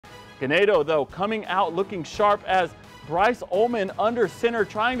Ganado, though, coming out looking sharp as Bryce Ullman under center,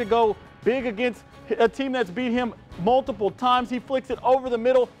 trying to go big against a team that's beat him multiple times. He flicks it over the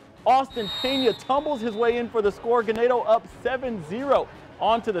middle. Austin Pena tumbles his way in for the score. Ganado up 7-0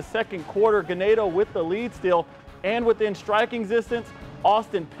 on to the second quarter. Ganado with the lead still and within striking distance.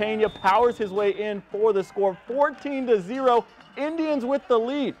 Austin Pena powers his way in for the score. 14-0, Indians with the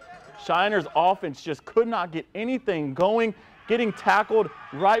lead. Shiner's offense just could not get anything going, getting tackled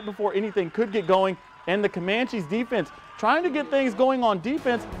right before anything could get going. And the Comanches defense trying to get things going on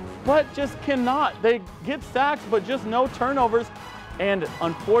defense, but just cannot. They get sacks, but just no turnovers. And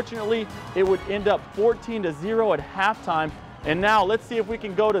unfortunately, it would end up 14-0 at halftime. And now let's see if we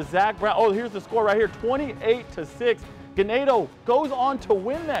can go to Zach Brown. Oh, here's the score right here, 28-6. Ganado goes on to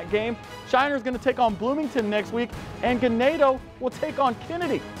win that game. Shiner's going to take on Bloomington next week, and Ganado will take on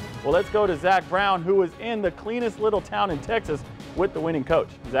Kennedy. Well, let's go to Zach Brown, who is in the cleanest little town in Texas with the winning coach.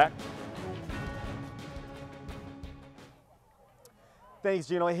 Zach? Thanks,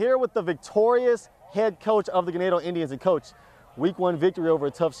 Gino. Here with the victorious head coach of the Ganado Indians. And coach, week 1 victory over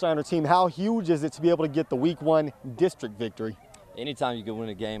a tough Shiner team. How huge is it to be able to get the week 1 district victory? Anytime you can win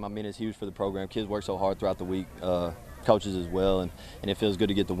a game, I mean, it's huge for the program. Kids work so hard throughout the week, coaches as well, and it feels good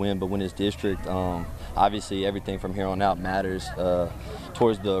to get the win. But when it's district, obviously everything from here on out matters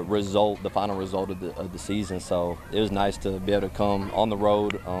towards the result, the final result of the season. So it was nice to be able to come on the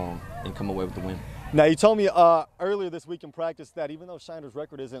road and come away with the win. Now, you told me earlier this week in practice that even though Shiner's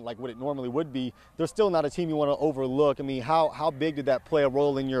record isn't like what it normally would be, they're still not a team you want to overlook. I mean, how big did that play a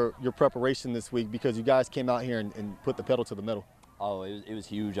role in your preparation this week, because you guys came out here and put the pedal to the metal? Oh, it was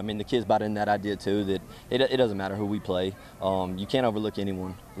huge. I mean, the kids bought in that idea too, that it doesn't matter who we play. You can't overlook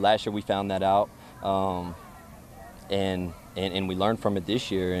anyone. Last year we found that out, and we learned from it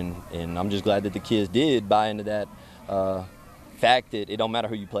this year, and I'm just glad that the kids did buy into that fact that it don't matter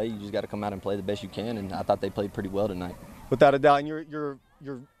who you play, you just got to come out and play the best you can, and I thought they played pretty well tonight. Without a doubt. And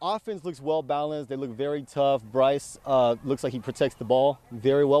your offense looks well balanced. They look very tough. Bryce looks like he protects the ball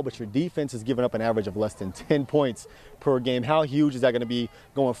very well, but your defense has given up an average of less than 10 points per game. How huge is that going to be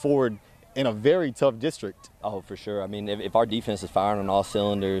going forward in a very tough district? Oh, for sure. I mean, if our defense is firing on all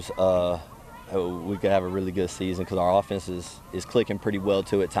cylinders, we could have a really good season, because our offense is clicking pretty well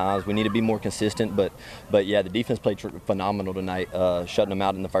too at times. We need to be more consistent, but yeah, the defense played phenomenal tonight, shutting them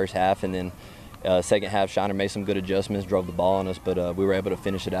out in the first half, and then second half, Shiner made some good adjustments, drove the ball on us, but we were able to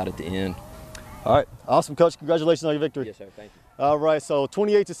finish it out at the end. All right, awesome, Coach. Congratulations on your victory. Yes, sir. Thank you. All right, so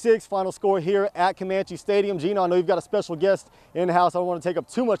 28-6, final score here at Comanche Stadium. Gino, I know you've got a special guest in the house. I don't want to take up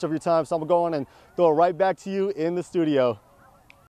too much of your time, so I'm going to go on and throw it right back to you in the studio.